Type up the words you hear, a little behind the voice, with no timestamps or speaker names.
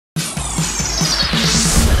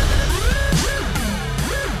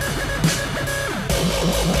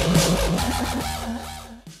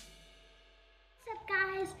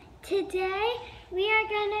Today we are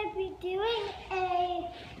going to be doing a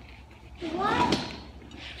what?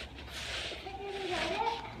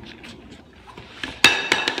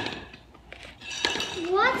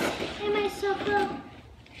 What's in my sofa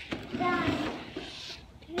done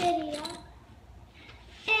video.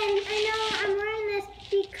 And I know I'm wearing this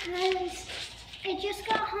because I just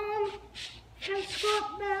got home from school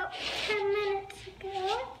about 10 minutes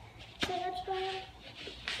ago. So that's why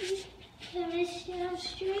I'm missing on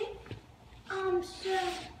stream. So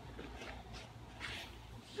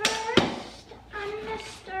first I'm gonna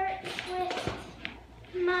start with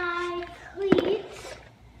my cleats.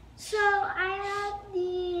 So I have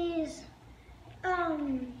these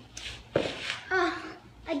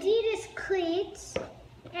Adidas cleats,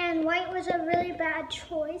 and white was a really bad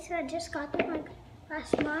choice. I just got them like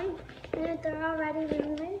last month, and they're already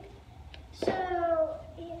ruined. So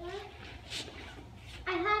yeah,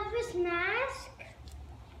 I have this mask.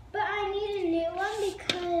 But I need a new one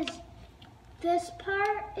because this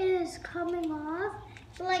part is coming off.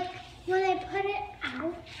 So like when I put it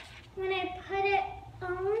out, when I put it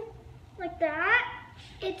on like that,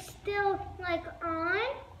 it's still like on,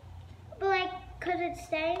 but like cause it's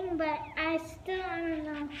staying, but I don't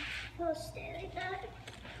know if it'll stay like that.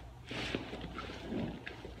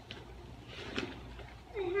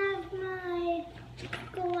 I have my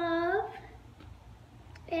glove.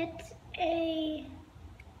 It's a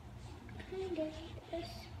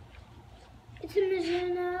it's a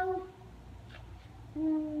Mizuno.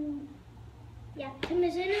 Yeah, it's a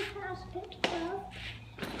Mizuno Fastpitch glove.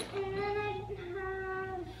 And then I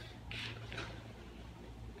have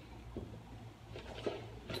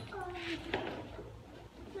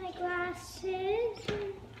my glasses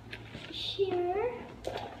here.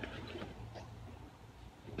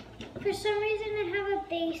 For some reason, I have a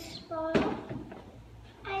baseball.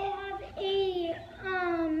 I have a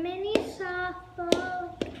mini softball,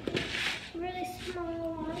 really small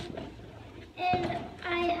one, and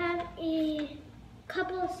I have a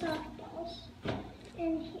couple of softballs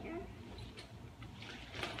in here.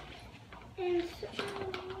 And so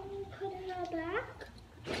I'll put it all back.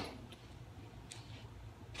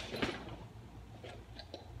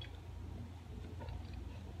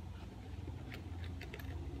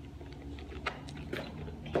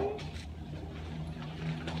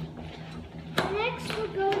 Next we'll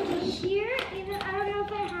go to here. Even I don't know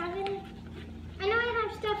if I have any. I know I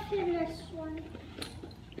have stuff in this one,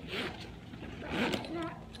 but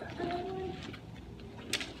not the other one.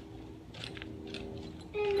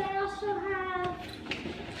 And I also have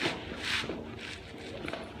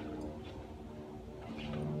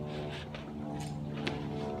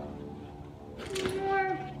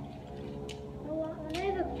more. I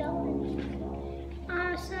have a belt.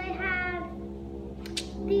 So I have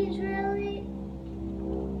these really.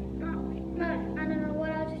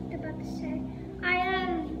 I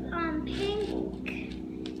have pink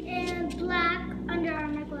and black Under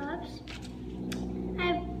Armour gloves. I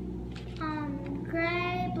have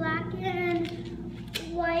gray, black, and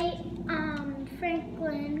white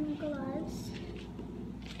Franklin gloves.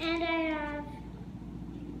 And I have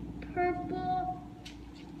purple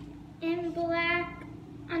and black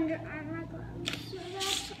Under Armour gloves. So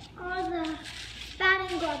that's all the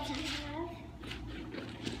batting gloves I have.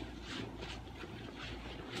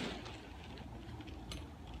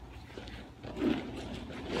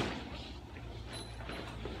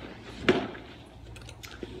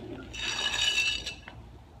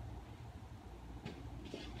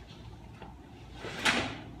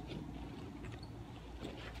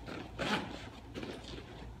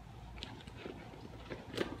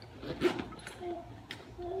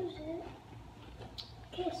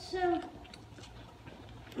 Okay, so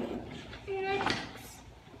next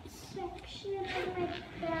section of my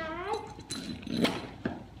bag,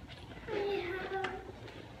 I have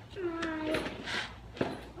my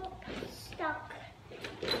stuck.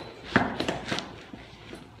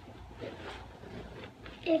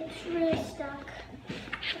 It's really stuck.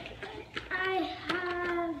 I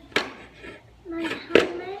have my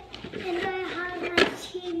helmet, and I have my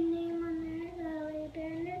team name on there, the LA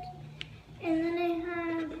Bandits. And then I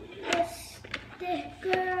have a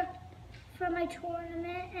sticker for my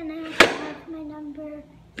tournament, and I also have my number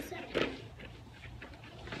 7.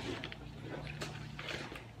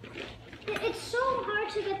 It's so hard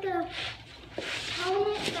to get the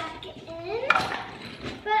helmet back in,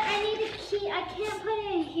 but I need a key. I can't put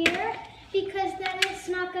it in here because then it's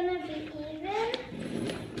not going to be even.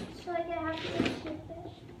 So I have to keep it.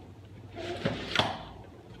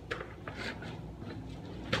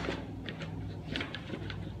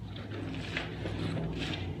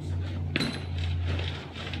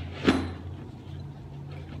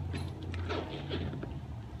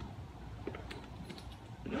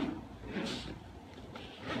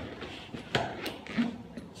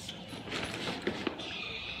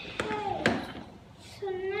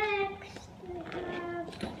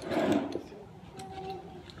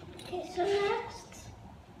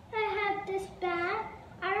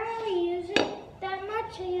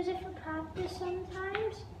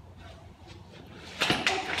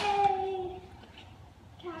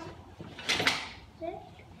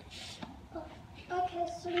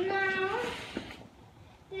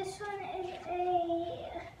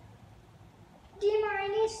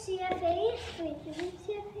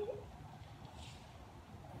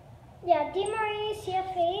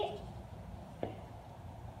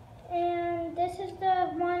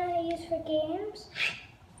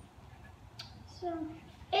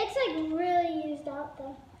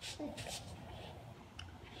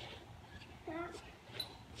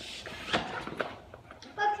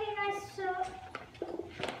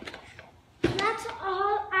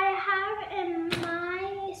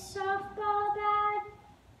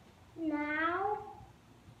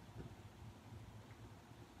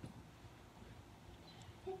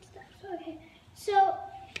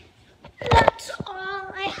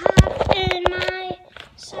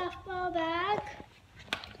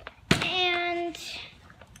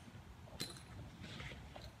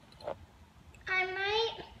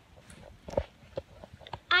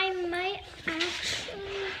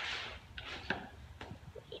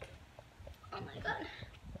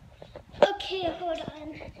 Okay, hold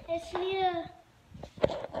on. I just need to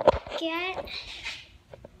get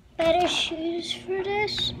better shoes for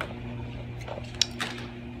this.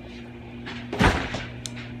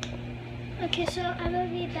 Okay, so I will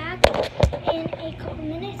be back in a couple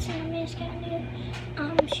minutes, and I'm just get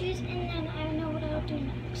new shoes, and then I don't know what I'll do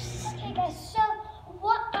next. Okay, guys. So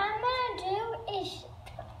what I'm gonna do is,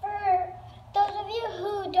 for those of you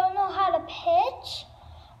who don't know how to pitch,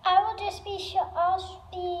 I will just be I'll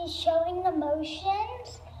be showing the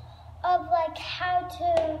motions of like how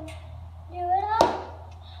to do it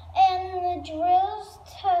all, and the drills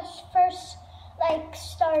to first like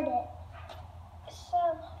start it.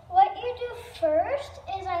 So what you do first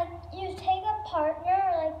is you take a partner,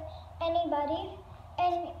 like anybody,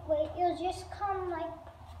 and wait, you'll just come like,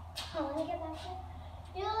 let me get back here.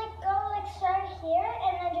 You'll like go like start here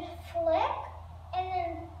and then just flick, and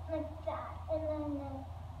then like that, and then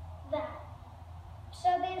that. So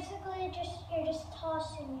basically you're just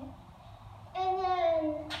tossing it. And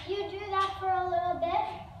then you do that for a little bit.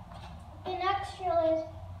 The next drill is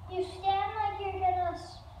you stand like you're gonna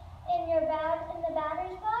in the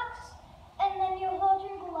batter's box, and then you hold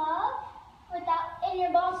your glove and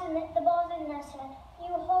the ball's in this end.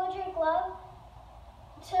 You hold your glove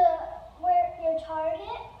to where your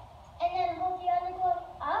target, and then hold the other glove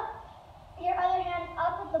up, your other hand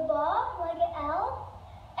up at the ball like an L,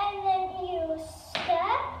 and then you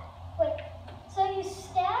step. So you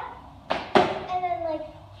step, and then like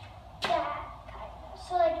that kind of.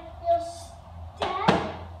 So like you'll step,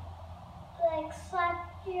 like slap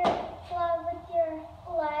your glove with your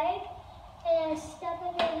leg, and step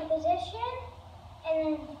it in the position, and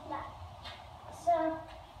then that. So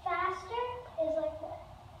faster is like that.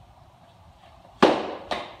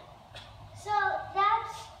 So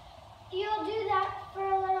you'll do that for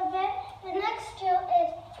a little bit. The next drill is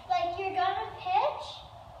like you're gonna pitch,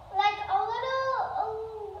 like a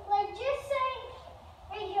little, like just saying,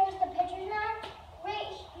 right here is the pitcher's mound.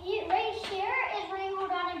 Right here is where you would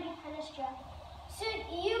want to be for this drill. So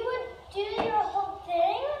you would do your whole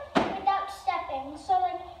thing without stepping. So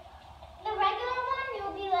like the regular one,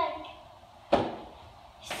 you'll be like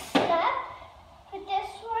step. With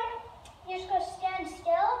this one, you're just gonna stand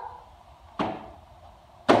still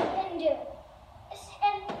and do.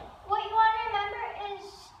 And what you want to remember is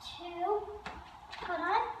hold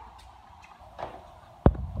on.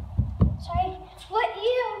 Sorry. What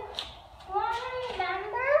you want to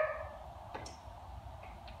remember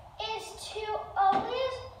is to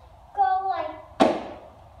always go like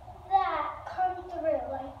that, come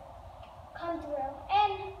through.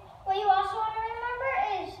 And what you also want to remember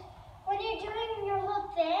is when you're doing your whole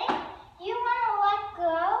thing, you want to let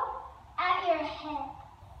go at your head,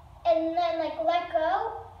 and then like let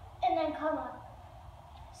go, and then come up.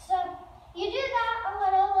 So you do that a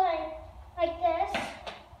little like this.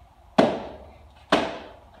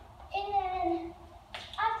 And then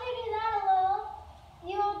after you do that a little,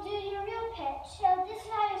 you'll do your real pitch. So this is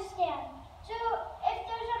how you stand. So if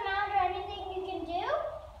there's a mound or anything you can do,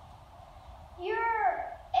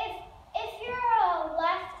 if you're a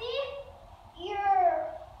lefty, your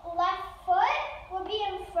left foot will be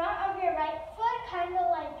in front of your right foot, kind of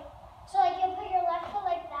like, so like you'll put your left foot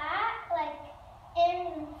like that, like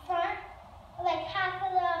in front, like half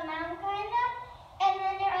of the mound kind of, and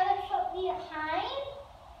then your other foot behind.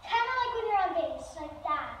 Kind of like when you're on base, like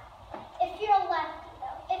that. If you're a lefty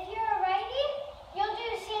though. If you're a righty, you'll do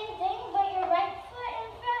the same thing, but your right foot in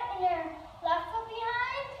front and your left foot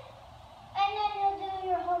behind. And then you'll do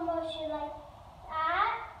your whole motion like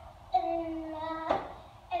that, and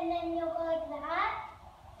then you'll go like that,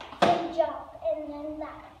 and jump, and then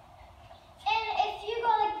that. And if you go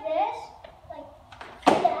like this, like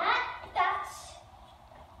that, that's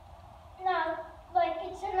not, like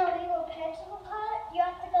it's an illegal pitch, we'll call it. You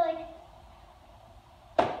have to go like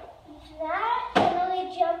that, and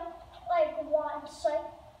only jump like once, like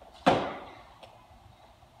that.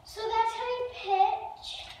 So that's how you pitch.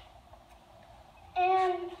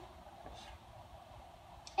 And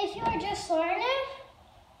if you are just learning,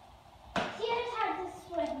 here's how to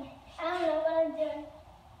swing. I don't know what I'm doing.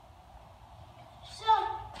 So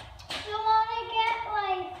you want to get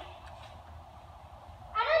like,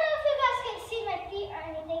 I don't know if you guys can see my feet or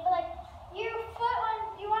anything, but like your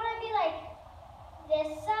foot, you want to be like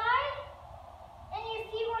this side, and your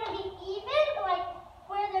feet want to be even, like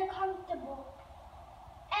where they're comfortable.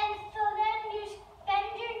 And so then you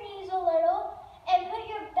bend your knees a little and put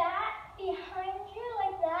your bat behind you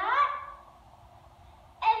like that,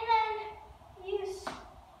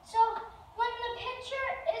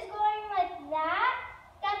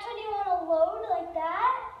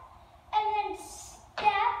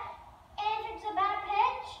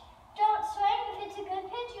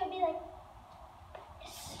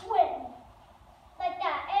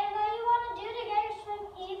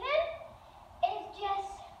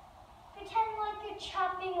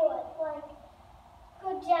 chopping wood, like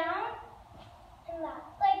go down and that.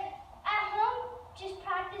 Like at home, just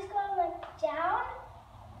practice going like down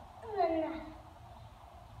and then that.